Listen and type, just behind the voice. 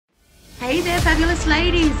Hey there, fabulous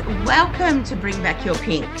ladies. Welcome to Bring Back Your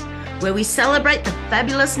Pink, where we celebrate the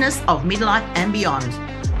fabulousness of midlife and beyond.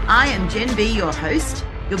 I am Jen B, your host,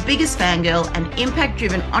 your biggest fangirl and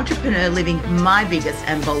impact-driven entrepreneur living my biggest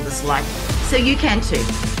and boldest life, so you can too.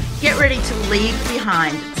 Get ready to leave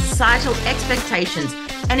behind societal expectations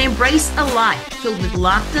and embrace a life filled with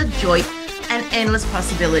laughter, joy, and endless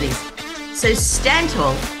possibilities. So stand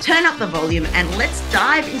tall, turn up the volume, and let's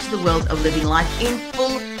dive into the world of living life in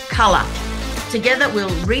full color. Together,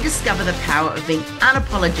 we'll rediscover the power of being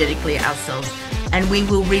unapologetically ourselves, and we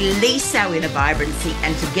will release our inner vibrancy,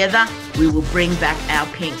 and together we will bring back our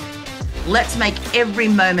pink. Let's make every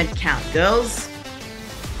moment count, girls.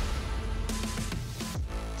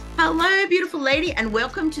 Hello, beautiful lady, and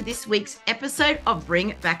welcome to this week's episode of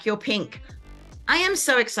Bring Back Your Pink. I am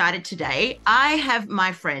so excited today. I have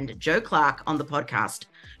my friend Jo Clark on the podcast.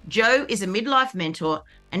 Jo is a midlife mentor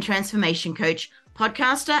and transformation coach,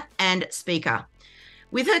 podcaster, and speaker.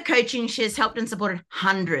 With her coaching, she has helped and supported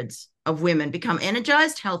hundreds of women become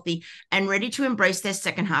energized, healthy, and ready to embrace their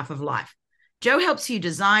second half of life. Jo helps you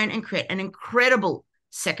design and create an incredible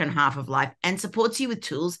second half of life and supports you with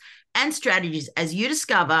tools and strategies as you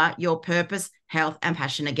discover your purpose, health, and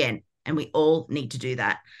passion again. And we all need to do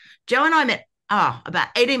that. Jo and I met about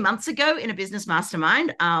 18 months ago in a business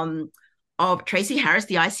mastermind of Tracy Harris,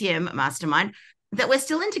 the ICM mastermind, that we're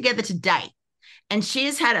still in together today. And she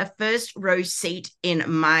has had a first row seat in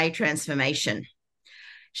my transformation.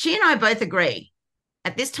 She and I both agree,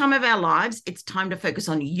 at this time of our lives, it's time to focus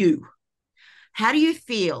on you. How do you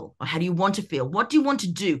feel, or how do you want to feel? What do you want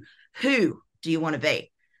to do? Who do you want to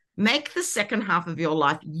be? Make the second half of your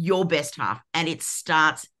life your best half, and it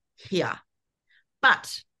starts here.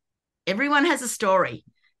 But everyone has a story,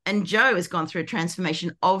 and Jo has gone through a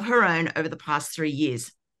transformation of her own over the past 3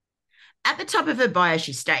 years. At the top of her bio,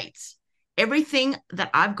 she states, "Everything that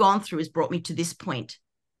I've gone through has brought me to this point,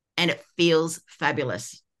 and it feels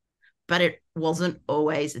fabulous. But it wasn't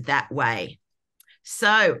always that way."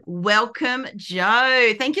 So welcome,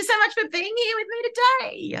 Jo. Thank you so much for being here with me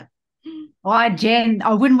today. Hi, Jen.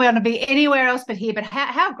 I wouldn't want to be anywhere else but here. But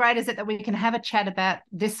how great is it that we can have a chat about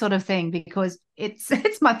this sort of thing, because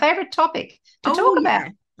it's my favorite topic to talk about.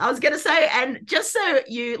 I was going to say, and just so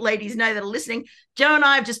you ladies know that are listening, Jo and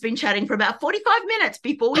I have just been chatting for about 45 minutes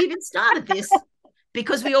before we even started this,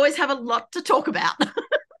 because we always have a lot to talk about.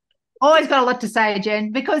 Always got a lot to say,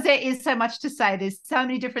 Jen, because there is so much to say. There's so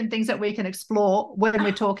many different things that we can explore when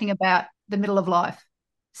we're talking about the middle of life.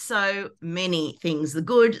 So many things, the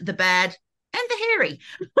good, the bad, and the hairy.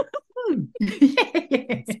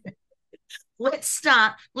 Yes. Let's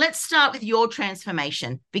start with your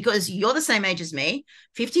transformation, because you're the same age as me,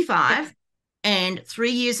 55, and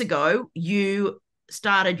 3 years ago you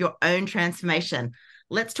started your own transformation.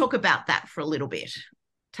 Let's talk about that for a little bit.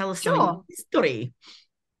 Tell us some story.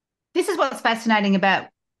 This is what's fascinating about,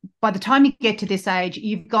 by the time you get to this age,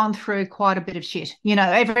 you've gone through quite a bit of shit. You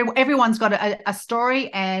know, everyone's got a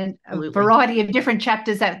story and a variety of different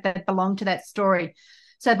chapters that belong to that story.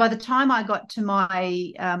 So by the time I got to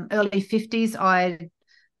my early 50s, I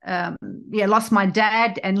lost my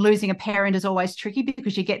dad, and losing a parent is always tricky,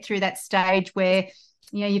 because you get through that stage where,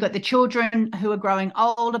 you know, you've got the children who are growing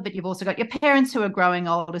older, but you've also got your parents who are growing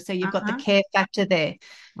older. So you've got the care factor there.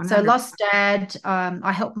 100%. So lost dad.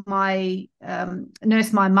 I helped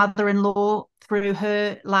nurse my mother-in-law through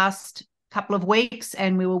her last couple of weeks,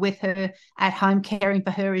 and we were with her at home caring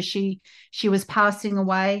for her as she was passing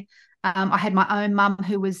away. I had my own mum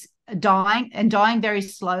who was dying very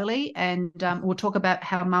slowly, and we'll talk about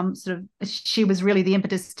how mum she was really the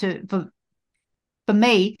impetus for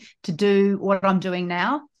me to do what I'm doing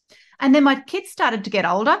now. And then my kids started to get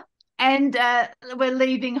older, and we're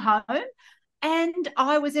leaving home. And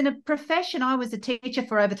I was in a profession. I was a teacher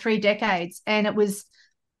for over 3 decades, and it was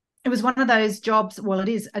one of those jobs. Well, it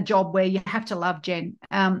is a job where you have to love, Jen.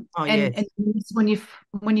 Yes. And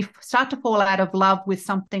when you start to fall out of love with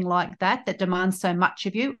something like that demands so much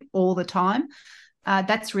of you all the time,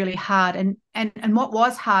 that's really hard. And what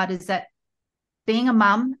was hard is that being a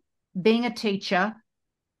mum, being a teacher,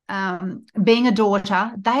 being a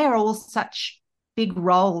daughter, they are all such big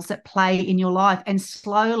roles that play in your life. And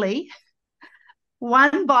slowly,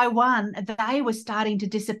 one by one, they were starting to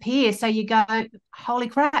disappear. So you go, holy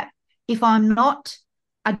crap, if I'm not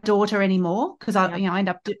a daughter anymore, because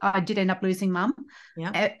I did end up losing mum.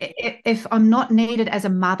 Yep. If I'm not needed as a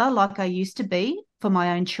mother like I used to be for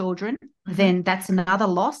my own children, then that's another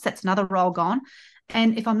loss. That's another role gone.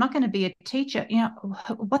 And if I'm not going to be a teacher, you know,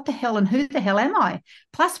 what the hell and who the hell am I?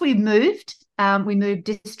 Plus, we moved we moved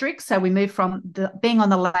districts. So we moved from being on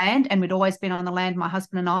the land, and we'd always been on the land, my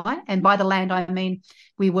husband and I. And by the land, I mean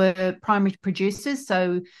we were primary producers.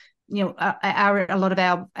 So, you know, a lot of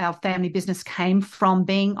our family business came from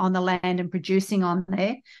being on the land and producing on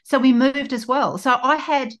there. So we moved as well. So I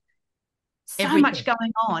had so much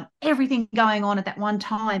going on, everything going on at that one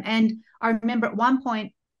time. And I remember at one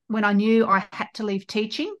point when I knew I had to leave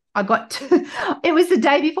teaching, it was the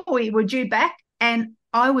day before we were due back, and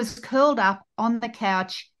I was curled up on the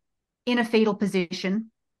couch in a fetal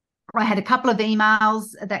position. I had a couple of emails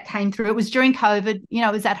that came through. It was during COVID, you know,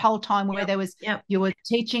 it was that whole time where there was, you were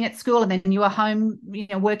teaching at school and then you were home, you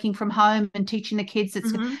know, working from home and teaching the kids at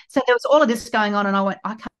school. So there was all of this going on, and I went,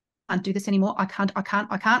 I can't do this anymore. I can't.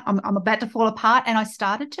 I'm about to fall apart. And I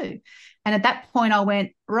started to. And at that point I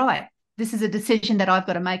went, right, this is a decision that I've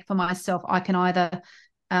got to make for myself. I can either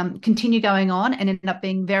continue going on and end up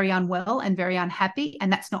being very unwell and very unhappy,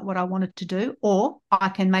 and that's not what I wanted to do, or I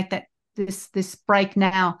can make this break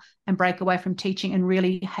now and break away from teaching and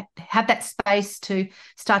really have that space to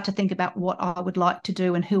start to think about what I would like to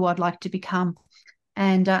do and who I'd like to become.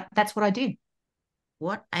 And that's what I did.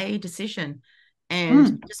 What a decision. And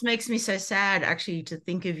it just makes me so sad, actually, to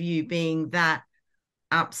think of you being that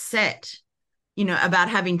upset, you know, about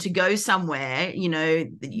having to go somewhere, you know,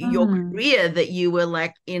 your career, that you were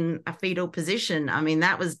like in a fetal position. I mean,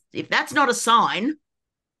 if that's not a sign,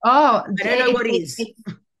 I don't know what is. It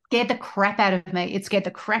scared the crap out of me. It scared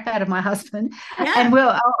the crap out of my husband. Yeah. And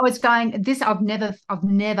I was going, I've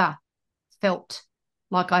never felt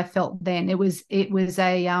like I felt then. It was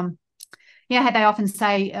a, how they often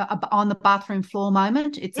say on the bathroom floor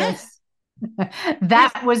moment.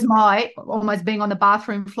 That was my almost being on the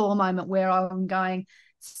bathroom floor moment, where I'm going,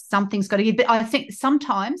 something's got to give. But I think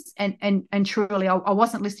sometimes, and truly, I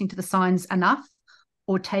wasn't listening to the signs enough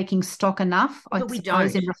or taking stock enough. But we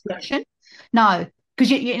don't. In reflection. No, because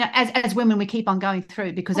you know, as women, we keep on going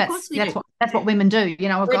through, because that's what women do. You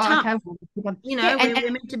know, we're meant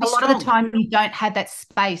to be strong. A lot of the time, you don't have that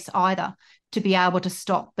space either to be able to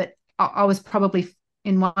stop. But I was probably,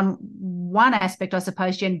 in one aspect, I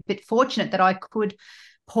suppose, Jen, a bit fortunate that I could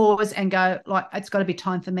pause and go, like, it's got to be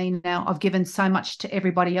time for me now. I've given so much to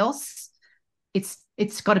everybody else.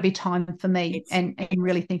 It's got to be time for me, and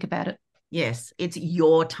really think about it. Yes, it's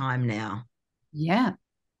your time now. Yeah.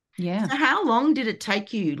 So how long did it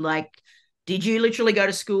take you? Like, did you literally go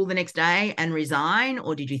to school the next day and resign,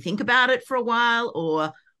 or did you think about it for a while,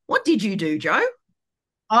 or what did you do, Jo?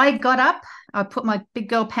 I got up, I put my big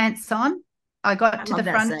girl pants on, I got to the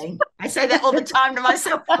front. Saying. I say that all the time to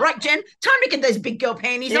myself. Right, Jen, time to get those big girl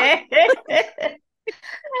panties on.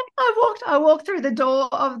 I walked through the door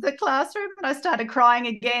of the classroom and I started crying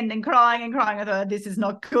again and crying. I thought, this is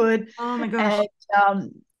not good. Oh my gosh.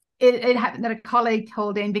 And it happened that a colleague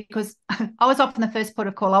called in, because I was often the first port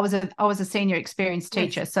of call. I was a senior experienced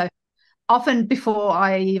teacher. So often before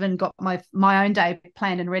I even got my own day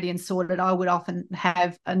planned and ready and sorted, I would often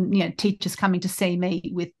have teachers coming to see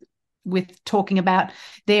me with talking about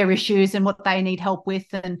their issues and what they need help with,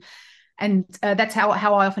 and that's how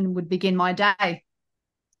I often would begin my day.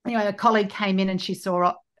 You know, a colleague came in and she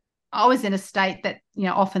saw I was in a state that, you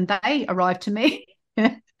know, often they arrived to me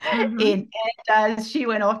in, and she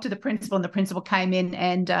went off to the principal, and the principal came in,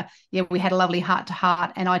 and we had a lovely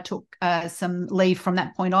heart-to-heart, and I took some leave from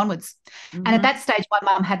that point onwards. And at that stage, my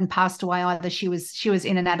mum hadn't passed away either. She was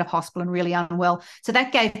in and out of hospital and really unwell, so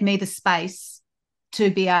that gave me the space to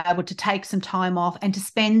be able to take some time off and to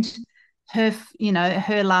spend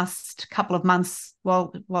her last couple of months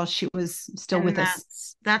while she was still with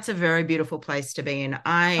us. That's a very beautiful place to be in.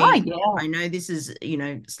 I know this is, you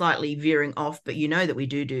know, slightly veering off, but you know that we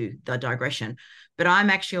do the digression. But I'm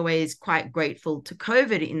actually always quite grateful to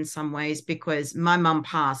COVID in some ways, because my mum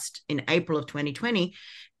passed in April of 2020,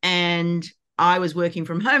 and I was working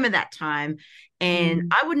from home at that time,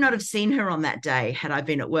 and I would not have seen her on that day had I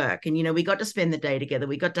been at work. And, you know, we got to spend the day together.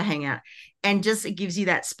 We got to hang out, and just it gives you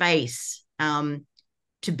that space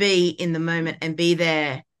to be in the moment and be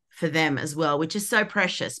there for them as well, which is so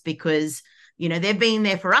precious, because, you know, they're being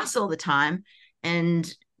there for us all the time,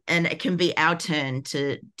 and it can be our turn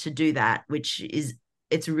to do that, which is,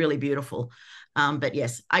 it's really beautiful. But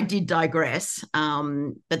yes, I did digress.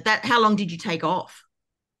 But how long did you take off?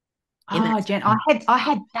 Jen, I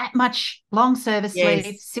had that much long service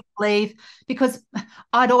leave, sick leave, because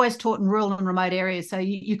I'd always taught in rural and remote areas. So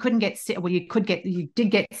you couldn't get sick. Well, you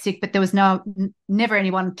did get sick, but there was never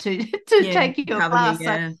anyone to take your class.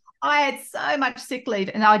 So I had so much sick leave,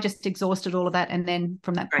 and I just exhausted all of that. And then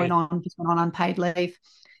from that point on, just went on unpaid leave.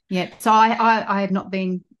 Yeah. So I had not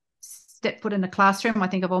been stepped foot in a classroom, I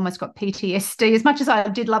think I've almost got PTSD. As much as I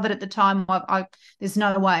did love it at the time, there's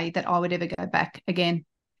no way that I would ever go back again.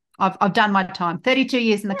 I've done my time. 32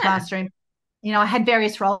 years in the classroom. I had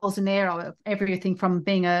various roles in there, everything from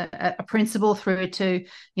being a principal through to,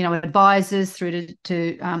 advisors, through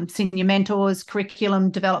to senior mentors,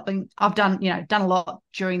 curriculum developing. I've done a lot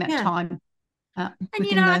during that time. And,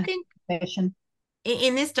 I think profession.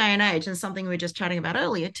 In this day and age, and something we were just chatting about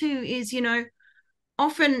earlier too, is,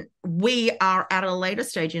 often we are at a later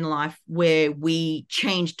stage in life where we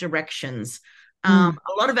change directions. A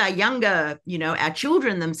lot of our younger, our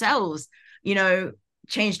children themselves,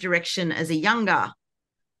 change direction as a younger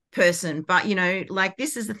person. But,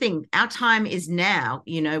 this is the thing. Our time is now,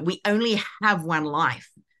 we only have one life.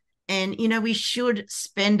 And, we should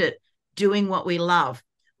spend it doing what we love,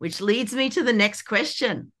 which leads me to the next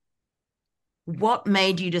question. What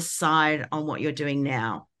made you decide on what you're doing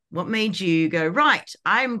now? What made you go, right,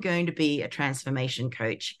 I'm going to be a transformation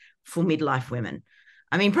coach for midlife women?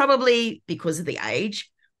 I mean, probably because of the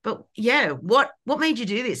age, but yeah, what made you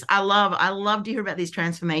do this? I love to hear about these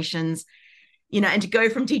transformations, and to go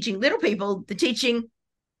from teaching little people to teaching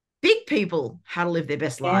big people how to live their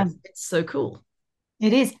best lives. It's so cool.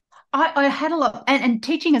 It is. I had a lot, and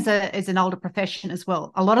teaching is an older profession as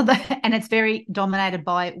well. A lot of and it's very dominated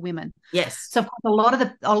by women. Yes. So of course,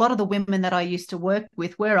 a lot of the women that I used to work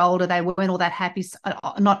with were older. They weren't all that happy.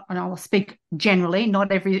 And I'll speak generally,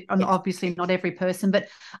 obviously not every person, but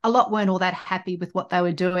a lot weren't all that happy with what they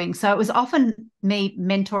were doing. So it was often me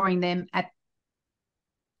mentoring them at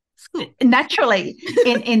naturally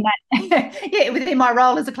in that within my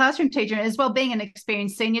role as a classroom teacher, as well being an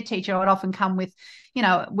experienced senior teacher, I would often come with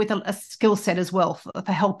a skill set as well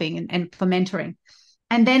for helping and for mentoring.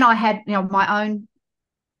 And then I had my own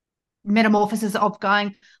metamorphosis of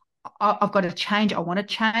going, I've got to change, I want to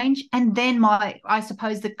change. And then I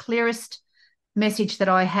suppose the clearest message that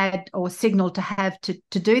I had, or signal to have to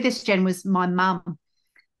do this, Jen, was my mum.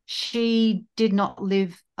 She did not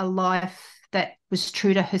live a life that was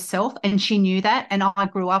true to herself, and she knew that. And I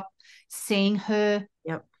grew up seeing her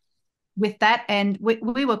with that, and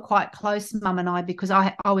we were quite close, Mum and I, because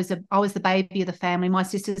I was the baby of the family. My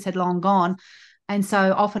sisters had long gone, and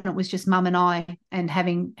so often it was just Mum and I, and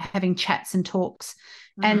having chats and talks.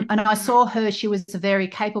 And I saw her. She was a very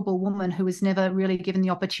capable woman who was never really given the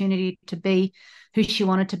opportunity to be who she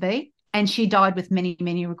wanted to be. And she died with many,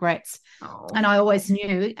 many regrets. Oh. And I always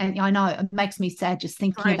knew, and I know it makes me sad just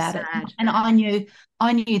thinking about it. And I knew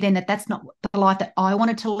then that that's not the life that I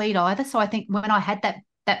wanted to lead either. So I think when I had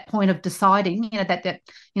that point of deciding, that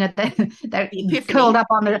curled up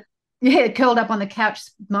on the couch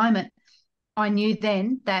moment, I knew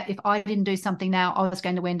then that if I didn't do something now, I was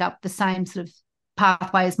going to end up the same sort of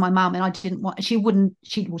pathway as my mum. And I didn't want, she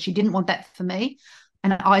didn't want that for me.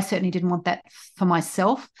 And I certainly didn't want that for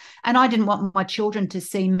myself. And I didn't want my children to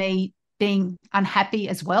see me being unhappy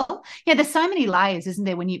as well. Yeah, there's so many layers, isn't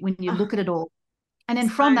there, when you look at it all. And then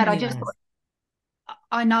from that, I just thought,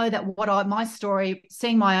 I know that my story,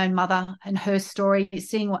 seeing my own mother and her story,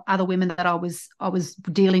 seeing what other women that I was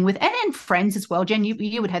dealing with, and then friends as well. Jen,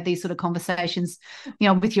 you would have these sort of conversations,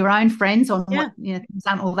 with your own friends on what, things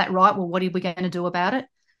aren't all that right. Well, what are we going to do about it?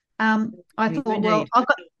 I thought, well,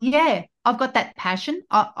 I've got that passion.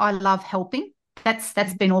 I love helping.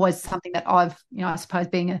 That's been always something that I've, I suppose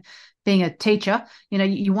being a teacher,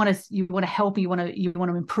 you want to help, you want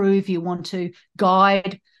to improve, you want to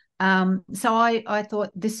guide. So I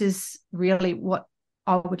thought this is really what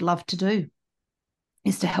I would love to do,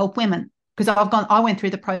 is to help women, because I went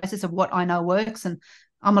through the process of what I know works, and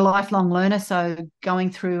I'm a lifelong learner. So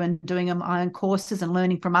going through and doing my own courses and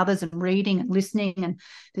learning from others and reading and listening, and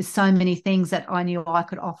there's so many things that I knew I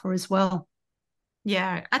could offer as well.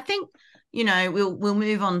 Yeah, I think, we'll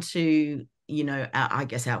move on to, our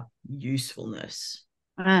usefulness,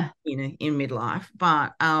 in midlife.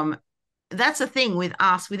 But that's the thing with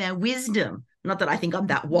us, with our wisdom. Not that I think I'm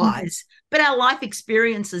that wise, but our life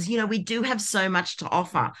experiences, we do have so much to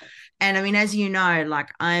offer. And I mean, as you know, like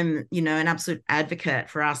I'm, an absolute advocate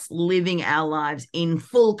for us living our lives in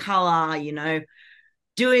full color,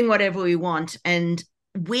 doing whatever we want. And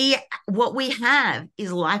what we have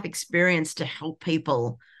is life experience to help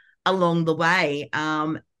people along the way.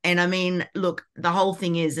 And I mean, look, the whole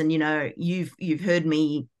thing is, and, you've heard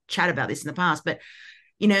me chat about this in the past, but,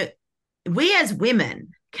 we as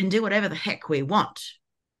women can do whatever the heck we want.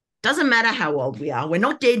 Doesn't matter how old we are. We're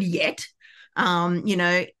not dead yet.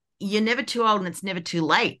 You're never too old, and it's never too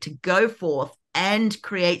late to go forth and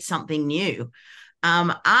create something new.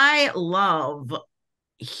 I love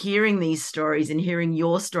hearing these stories, and hearing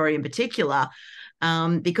your story in particular,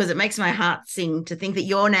 because it makes my heart sing to think that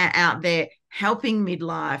you're now out there helping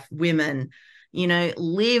midlife women,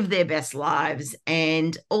 live their best lives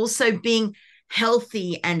and also being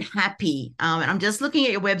healthy and happy. And I'm just looking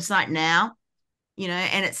at your website now,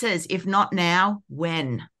 and it says, if not now,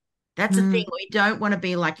 when? That's the thing. We don't want to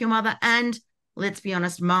be like your mother. And let's be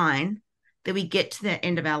honest, mine, that we get to the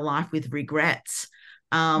end of our life with regrets.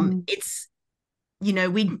 It's,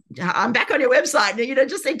 I'm back on your website,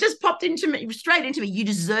 it just popped straight into me. You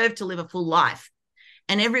deserve to live a full life.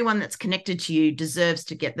 And everyone that's connected to you deserves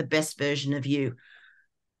to get the best version of you.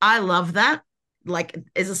 I love that. Like,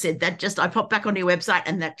 as I said, I popped back onto your website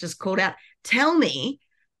and that just called out. Tell me,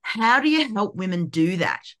 how do you help women do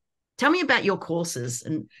that? Tell me about your courses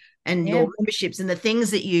and your memberships and the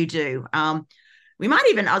things that you do. We might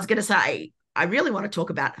even, I was going to say, I really want to talk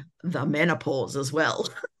about the menopause as well.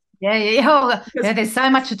 Yeah. There's so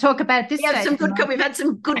much to talk about this. We've had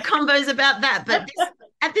some good combos about that. But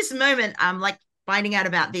at this moment, like finding out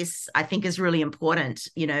about this, I think is really important.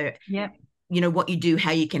 What you do,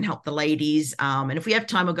 how you can help the ladies. And if we have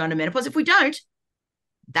time, we'll go into menopause. If we don't,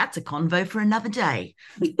 that's a convo for another day.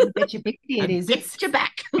 Bet you it is. It's your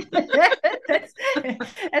back.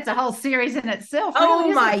 That's a whole series in itself. Oh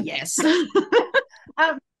really, my, yes.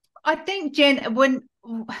 I think, Jen,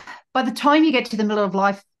 by the time you get to the middle of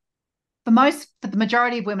life, for the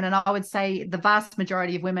majority of women, and I would say the vast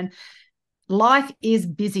majority of women, life is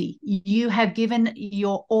busy. You have given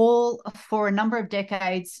your all for a number of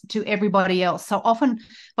decades to everybody else. So often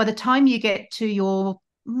by the time you get to your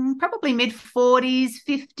probably mid-40s,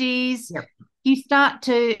 50s, you start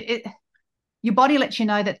to, your body lets you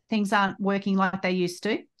know that things aren't working like they used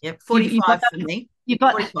to. 45 for me. You've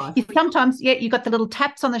got sometimes, you've got the little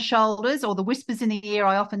taps on the shoulders or the whispers in the ear.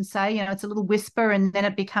 I often say, it's a little whisper, and then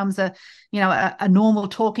it becomes a normal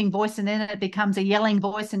talking voice, and then it becomes a yelling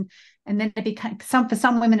voice, and then it becomes for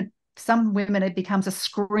some women it becomes a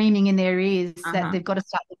screaming in their ears that they've got to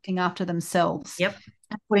start looking after themselves, and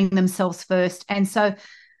putting themselves first. And so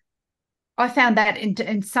I found that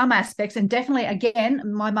in some aspects, and definitely, again,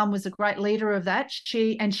 my mum was a great leader of that.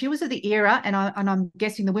 She was of the era, and I'm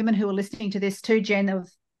guessing the women who are listening to this too, Jen,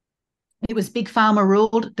 it was big pharma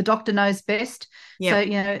ruled. The doctor knows best.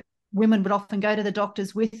 So women would often go to the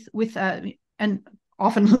doctors with and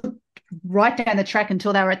often right down the track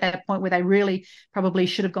until they were at that point where they really probably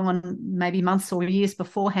should have gone maybe months or years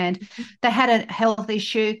beforehand. They had a health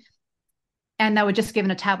issue, and they were just given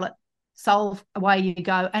a tablet. Solve, away you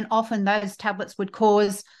go. And often those tablets would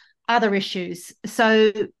cause other issues.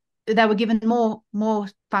 So they were given more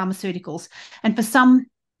pharmaceuticals. And for some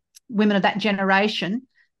women of that generation,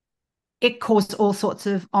 it caused all sorts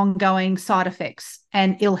of ongoing side effects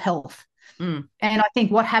and ill health. And I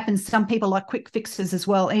think what happens, some people like quick fixes as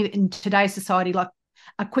well in today's society, like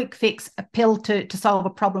a quick fix, a pill to solve a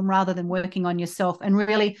problem rather than working on yourself. And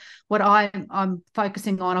really what I'm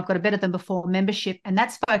focusing on, I've got a Better Than Before membership, and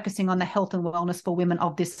that's focusing on the health and wellness for women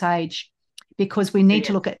of this age, because we need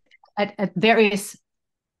to look at various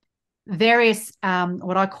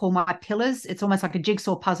what I call my pillars. It's almost like a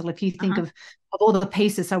jigsaw puzzle if you think of all the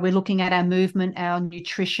pieces. So we're looking at our movement, our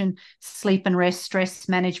nutrition, sleep and rest, stress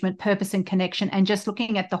management, purpose and connection, and just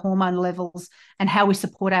looking at the hormone levels and how we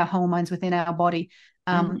support our hormones within our body.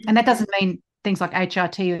 And that doesn't mean things like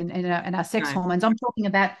HRT and our sex hormones. I'm talking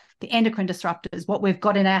about the endocrine disruptors, what we've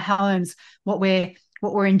got in our homes, what we're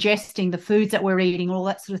ingesting, the foods that we're eating, all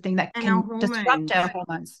that sort of thing that can disrupt our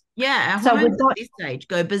hormones. Yeah, our hormones at this stage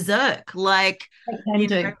go berserk. Like, we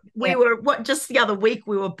were just the other week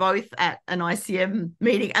we were both at an ICM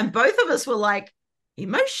meeting, and both of us were like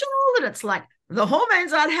emotional, and it's like the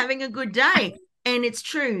hormones aren't having a good day. And it's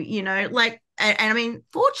true, and I mean,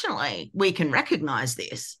 fortunately, we can recognize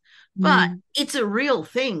this, but it's a real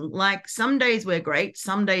thing. Like, some days we're great,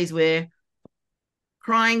 some days we're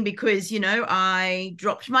crying because, I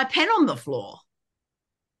dropped my pen on the floor.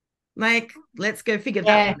 Like, let's go figure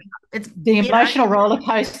that out. It's the emotional roller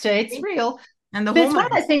coaster. It's real. And it's one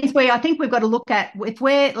of those things where I think we've got to look at, if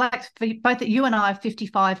we're like, for both you and I are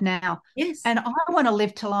 55 now. Yes. And I want to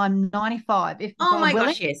live till I'm 95. If oh my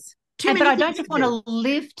gosh, yes. But I don't just want to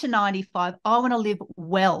live to 95. I want to live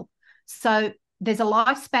well. So there's a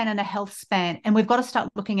lifespan and a health span, and we've got to start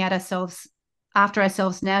looking at after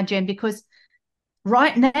ourselves now, Jen, because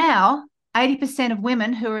right now, 80% of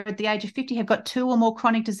women who are at the age of 50 have got 2 or more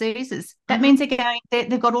chronic diseases. That means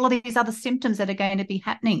they've got all of these other symptoms that are going to be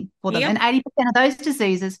happening for them. And 80% of those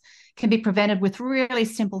diseases can be prevented with really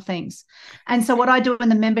simple things. And so what I do in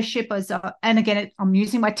the membership is, and again, I'm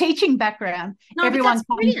using my teaching background.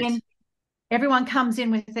 Everyone comes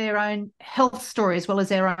in with their own health story as well as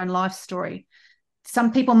their own life story.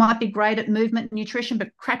 some people might be great at movement and nutrition,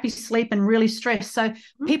 but crappy sleep and really stressed. So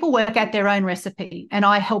people work out their own recipe, and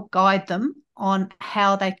I help guide them on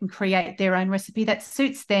how they can create their own recipe that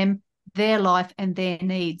suits them, their life and their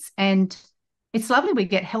needs. And it's lovely. We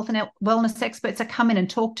get health and wellness experts that come in and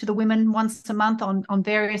talk to the women once a month on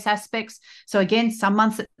various aspects. So again, some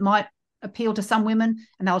months it might appeal to some women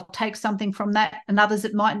and they'll take something from that, and others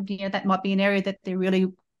it might, that might be an area that they're really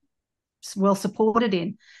well supported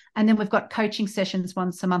in. And then we've got coaching sessions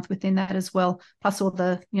once a month within that as well, plus all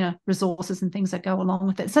the resources and things that go along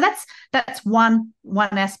with it. So that's one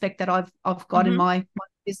aspect that I've got in my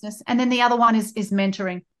business. And then the other one is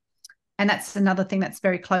mentoring. And that's another thing that's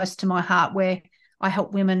very close to my heart, where I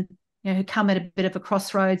help women who come at a bit of a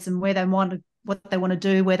crossroads and where they want to, what they want to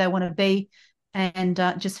do, where they want to be, and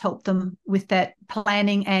just help them with that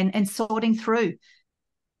planning and sorting through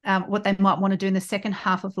what they might want to do in the second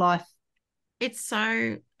half of life.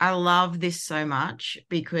 I love this so much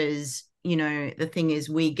because, the thing is,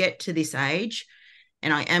 we get to this age,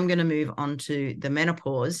 and I am going to move on to the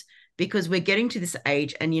menopause, because we're getting to this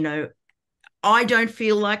age and, I don't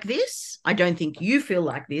feel like this. I don't think you feel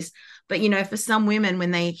like this. But, for some women,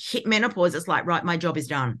 when they hit menopause, it's like, right, my job is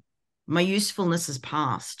done. My usefulness has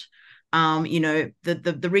passed.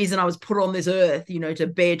 The reason I was put on this earth, to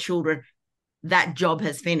bear children, that job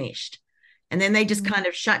has finished. And then they just kind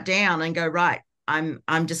of shut down and go, right,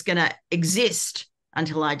 I'm just going to exist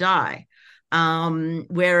until I die.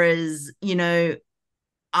 Whereas,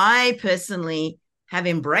 I personally have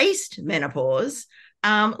embraced menopause.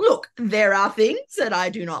 Look, there are things that I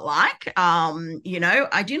do not like.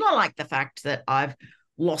 I do not like the fact that I've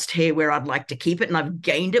lost hair where I'd like to keep it, and I've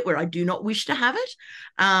gained it where I do not wish to have it.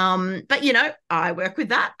 But I work with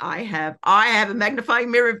that. I have a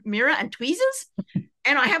magnifying mirror and tweezers,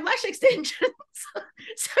 and I have lash extensions.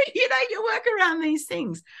 So you work around these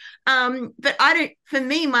things. But for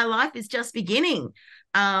me, my life is just beginning.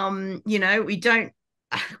 We don't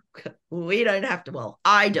have to, well,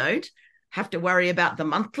 I don't have to worry about the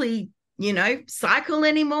monthly, cycle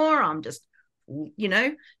anymore. I'm just,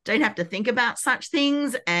 don't have to think about such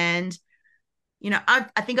things. And, I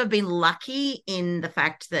think I've been lucky in the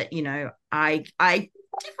fact that, I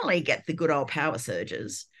definitely get the good old power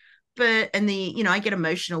surges, and I get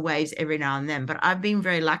emotional waves every now and then, but I've been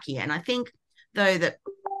very lucky. And I think, though, that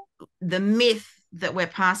the myth that we're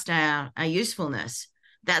past our usefulness,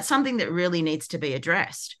 that's something that really needs to be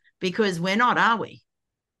addressed, because we're not, are we?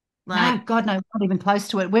 No, God, no, not even close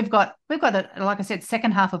to it. We've got like I said,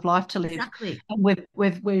 second half of life to live. Exactly. And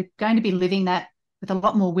we're going to be living that with a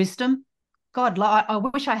lot more wisdom. God, I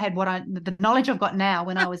wish I had the knowledge I've got now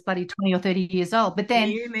when I was bloody 20 or 30 years old. But then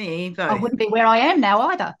I wouldn't be where I am now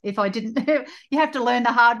either if I didn't. You have to learn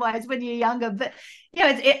the hard ways when you're younger. But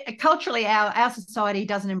culturally, our society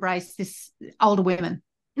doesn't embrace this older women,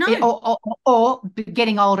 or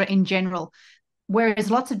getting older in general.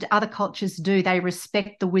 Whereas lots of other cultures do. They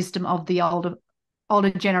respect the wisdom of the older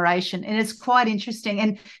generation. And it's quite interesting.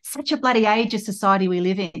 And such a bloody age of society we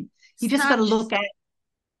live in. You just got to look at,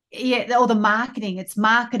 all the marketing. It's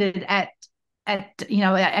marketed at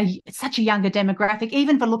such a younger demographic,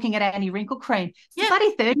 even for looking at anti-wrinkle cream. It's a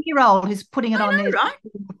bloody 30-year-old who's putting it on their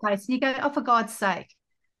face. And you go, oh, for God's sake.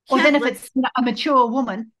 Or then if it's a mature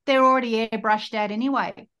woman, they're already airbrushed out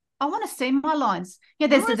anyway. I want to see my lines. Yeah,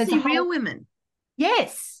 there's real women.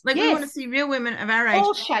 Yes. We want to see real women of our age.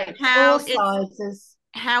 All shapes, all sizes.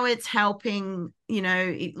 How it's helping,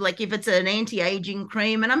 like if it's an anti-aging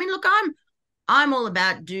cream. And I mean, look, I'm all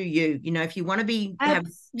about do you. If you want to have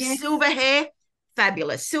silver hair,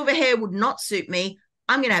 fabulous. Silver hair would not suit me.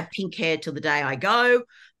 I'm going to have pink hair till the day I go.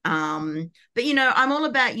 But, I'm all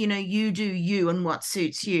about, you do you and what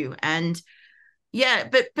suits you. And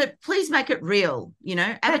but please make it real,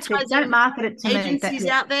 advertising. Don't market it to agencies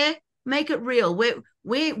out there. Make it real.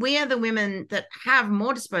 We are the women that have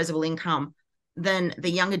more disposable income than the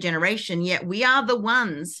younger generation, yet we are the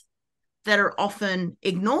ones that are often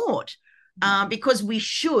ignored because we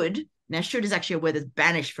should. Now, should is actually a word that's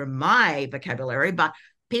banished from my vocabulary, but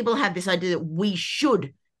people have this idea that we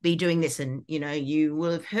should be doing this. And, you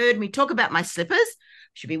will have heard me talk about my slippers.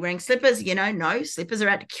 Should be wearing slippers. No, slippers are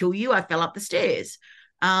out to kill you. I fell up the stairs.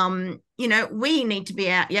 We need to be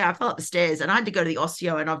out. Yeah, I fell up the stairs and I had to go to the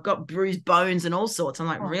osteo and I've got bruised bones and all sorts. I'm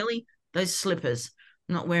like, really? Those slippers,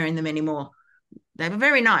 I'm not wearing them anymore. They were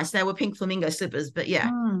very nice. They were pink flamingo slippers, but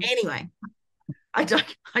Anyway, I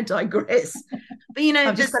digress.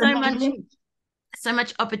 But there's so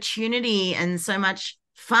much opportunity and so much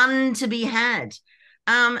fun to be had.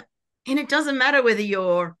 And it doesn't matter whether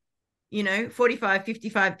you're, 45,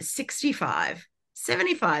 55, 65,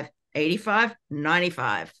 75, 85,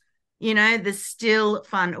 95. There's still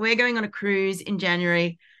fun. We're going on a cruise in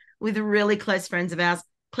January with really close friends of ours.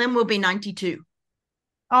 Clem will be 92.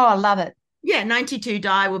 Oh, I love it. Yeah, 92.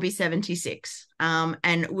 Di will be 76.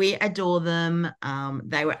 And we adore them.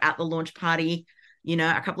 They were at the launch party,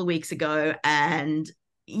 a couple of weeks ago, and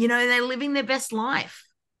they're living their best life.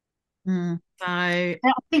 So I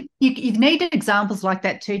think you need examples like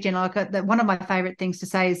that too, Jen. Like one of my favorite things to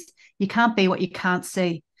say is you can't be what you can't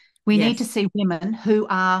see. We need to see women who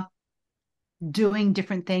are doing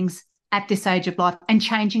different things at this age of life and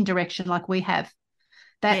changing direction like we have.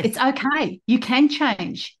 That it's okay. You can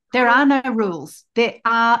change. There are no rules. There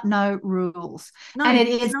are no rules. No, and it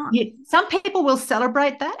is some people will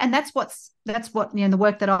celebrate that. And that's what the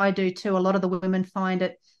work that I do too. A lot of the women find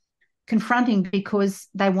it confronting because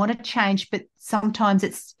they want to change, but sometimes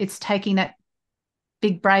it's taking that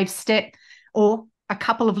big brave step or a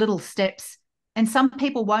couple of little steps. And some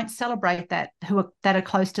people won't celebrate that that are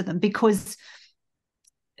close to them because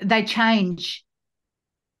they change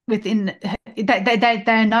within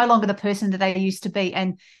they're no longer the person that they used to be,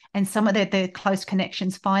 and some of their close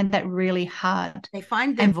connections find that really hard. They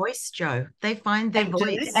find their voice, Jo. They find their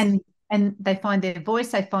voice, and they find their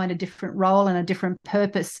voice. They find a different role and a different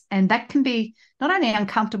purpose, and that can be not only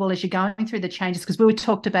uncomfortable as you're going through the changes, because we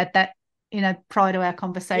talked about that prior to our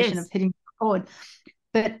conversation of hitting record,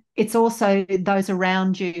 but it's also those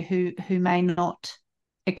around you who may not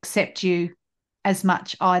accept you as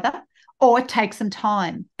much either, or it takes some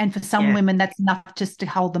time. And for some women, that's enough just to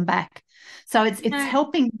hold them back. So it's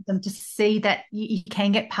helping them to see that you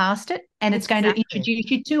can get past it, and it's going to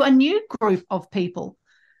introduce you to a new group of people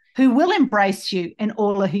who will embrace you and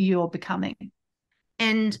all of who you're becoming.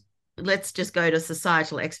 And let's just go to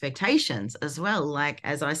societal expectations as well. Like,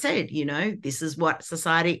 as I said, this is what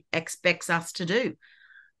society expects us to do.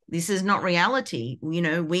 This is not reality. We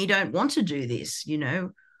don't want to do this.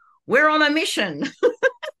 We're on a mission.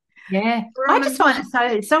 Yeah. I just find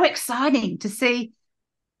it so exciting to see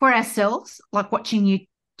for ourselves, like watching you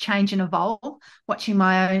change and evolve, watching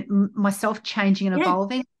myself changing and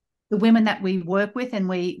evolving, the women that we work with and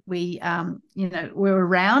we're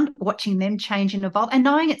around, watching them change and evolve, and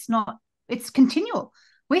knowing it's continual.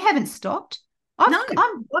 We haven't stopped.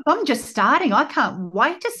 I'm just starting. I can't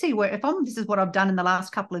wait to see this is what I've done in the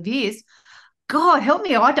last couple of years. God help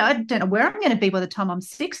me. I don't know where I'm going to be by the time I'm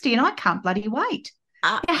 60, and I can't bloody wait.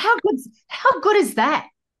 How good is that?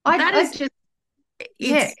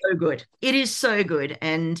 It's so good. It is so good.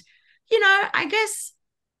 And, I guess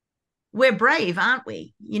we're brave, aren't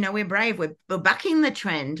we? We're brave. We're bucking the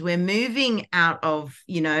trend. We're moving out of,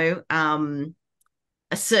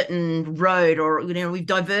 a certain road, or, we've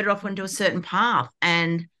diverted off onto a certain path.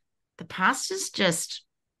 And the past is just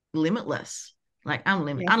limitless, like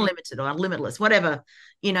unlimited or limitless, whatever,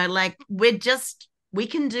 like we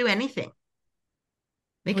can do anything.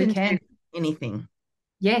 We can do anything.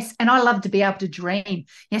 Yes, and I love to be able to dream.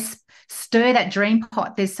 Yes, stir that dream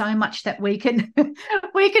pot. There's so much that we can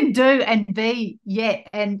do and be. Yeah,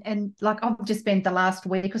 and like I've just spent the last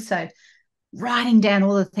week or so writing down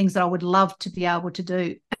all the things that I would love to be able to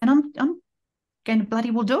do, and I'm going to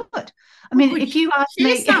bloody well do it. I mean, if you ask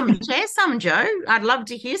me, share some, Jo. I'd love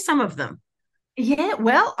to hear some of them. Yeah,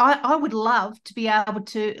 well, I would love to be able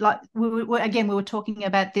to, like, we were talking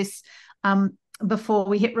about this before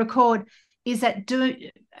we hit record, is that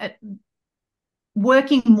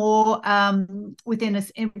working more within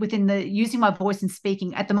the using my voice and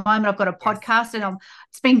speaking. At the moment, I've got a podcast, and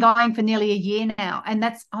it's been going for nearly a year now, and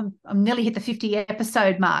I'm nearly hit the 50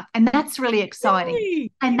 episode mark, and that's really exciting.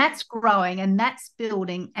 Yay. And that's growing, and that's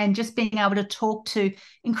building, and just being able to talk to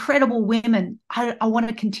incredible women. I want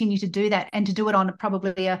to continue to do that, and to do it on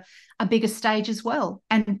probably a bigger stage as well,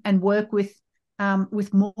 and work with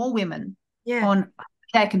more women on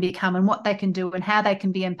they can become and what they can do and how they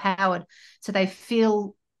can be empowered, so they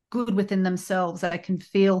feel good within themselves. They can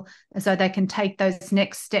feel as though they can take those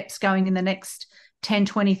next steps going in the next 10,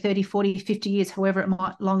 20, 30, 40, 50 years, however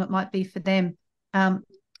long it might be for them. I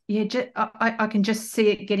can just see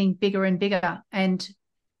it getting bigger and bigger and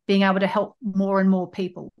being able to help more and more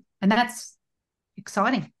people. And that's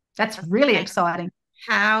exciting. That's really exciting.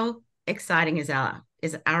 How exciting are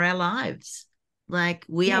our lives? Like,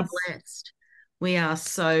 we are blessed. We are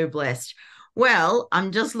so blessed. Well,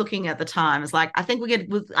 I'm just looking at the time. It's like, I think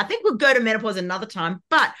we'll go to menopause another time.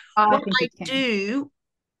 But what I do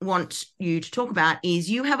want you to talk about is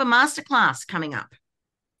you have a masterclass coming up.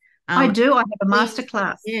 I do. I have a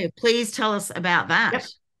masterclass. Yeah, please tell us about that. Yep.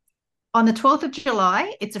 On the 12th of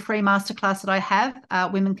July, it's a free masterclass that I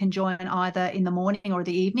have. Women can join either in the morning or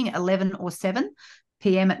the evening at 11 or 7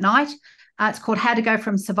 p.m. at night. It's called How to Go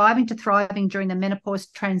from Surviving to Thriving During the Menopause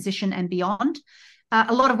Transition and Beyond.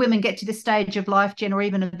 A lot of women get to this stage of life, Jen, or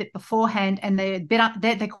even a bit beforehand, and they're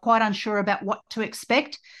quite unsure about what to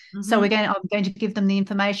expect. Mm-hmm. So I'm going to give them the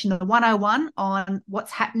information, the 101 on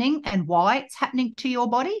what's happening and why it's happening to your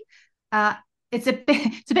body. It's a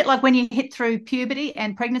bit like when you hit through puberty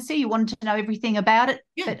and pregnancy, you want to know everything about it,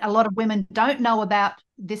 but a lot of women don't know about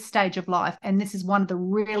this stage of life, and this is one of the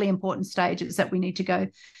really important stages that we need to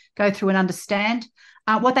go through and understand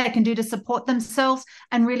what they can do to support themselves,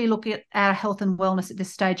 and really look at our health and wellness at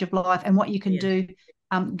this stage of life and what you can do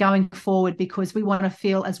going forward, because we want to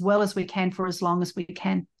feel as well as we can for as long as we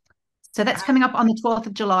can. So that's coming up on the 12th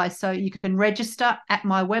of July. So you can register at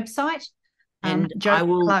my website. And I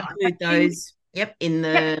will include those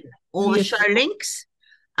in all the show links.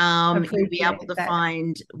 You'll be able to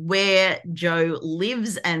find where Jo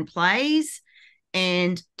lives and plays,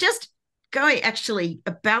 and just go actually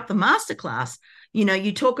about the masterclass. You know,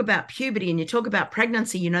 you talk about puberty and you talk about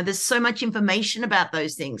pregnancy, you know, there's so much information about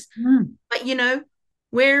those things. But, you know,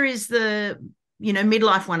 where is the,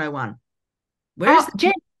 midlife 101? Where is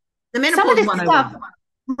the menopause 101?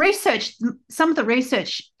 Some of the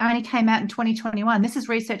research only came out in 2021. This is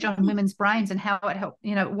research on women's brains and how it helps,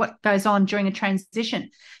 what goes on during a transition.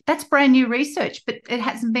 That's brand new research, but it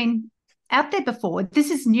hasn't been out there before.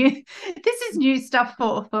 This is new. This is new stuff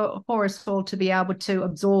for us all to be able to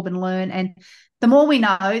absorb and learn. And the more we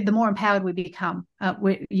know, the more empowered we become.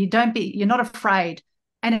 You're not afraid.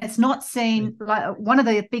 And it's not seen, like one of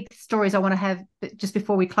the big stories I want to have just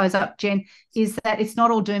before we close up, Jen, is that it's not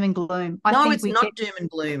all doom and gloom. It's not doom and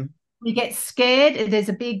gloom. We get scared. There's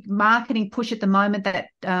a big marketing push at the moment that,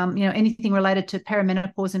 anything related to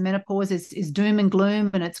perimenopause and menopause is doom and gloom,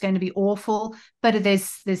 and it's going to be awful. But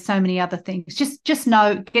there's so many other things. Just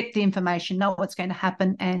get the information, know what's going to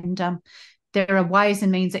happen. And there are ways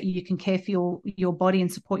and means that you can care for your body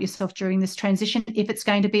and support yourself during this transition if it's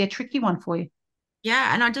going to be a tricky one for you.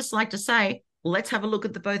 Yeah, and I'd just like to say, let's have a look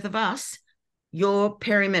at the both of us. You're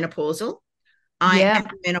perimenopausal. I am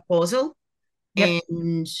menopausal. Yep.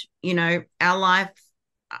 And, our life,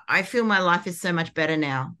 I feel my life is so much better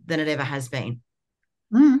now than it ever has been.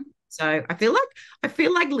 So I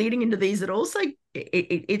feel like leading into these, it also,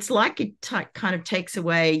 it's like it kind of takes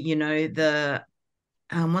away, the,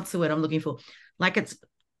 what's the word I'm looking for? Like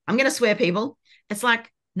I'm going to swear, people. It's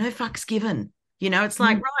like, no fucks given. It's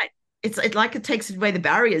like, right. It's like it takes away the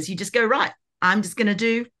barriers. You just go, right, I'm just going to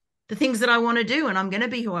do the things that I want to do, and I'm going to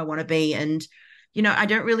be who I want to be. And, I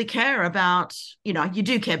don't really care about, you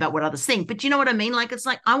do care about what others think, but you know what I mean? Like, it's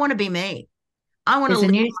like, I want to be me. I want to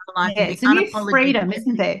live my life. Yeah, it's a new freedom,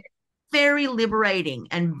 isn't there? Very liberating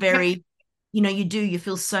and very, you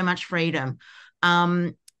feel so much freedom.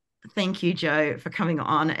 Thank you, Jo, for coming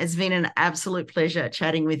on. It's been an absolute pleasure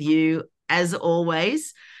chatting with you, as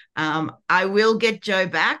always. I will get Jo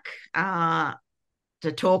back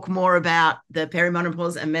to talk more about the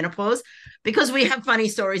perimenopause and menopause, because we have funny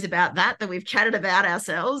stories about that we've chatted about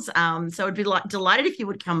ourselves. So I'd be delighted if you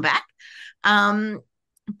would come back.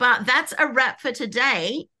 But that's a wrap for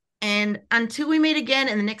today. And until we meet again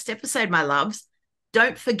in the next episode, my loves,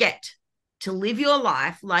 don't forget to live your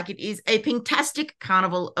life like it is a pinktastic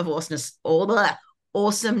carnival of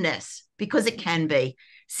awesomeness, because it can be.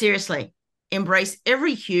 Seriously. Embrace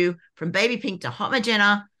every hue from baby pink to hot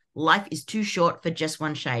magenta. Life is too short for just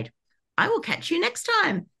one shade. I will catch you next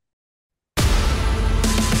time.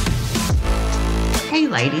 Hey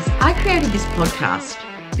ladies, I created this podcast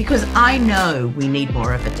because I know we need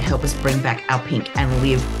more of it to help us bring back our pink and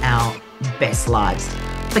live our best lives.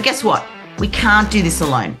 But guess what? We can't do this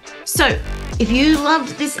alone. So if you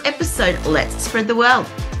loved this episode, let's spread the word.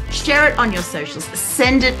 Share it on your socials,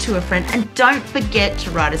 send it to a friend, and don't forget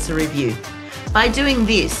to write us a review. By doing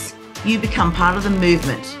this, you become part of the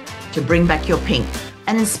movement to bring back your pink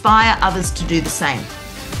and inspire others to do the same.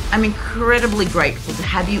 I'm incredibly grateful to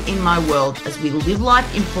have you in my world as we live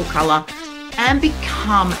life in full color and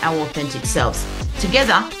become our authentic selves.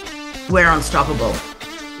 Together, we're unstoppable.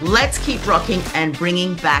 Let's keep rocking and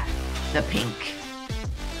bringing back the pink.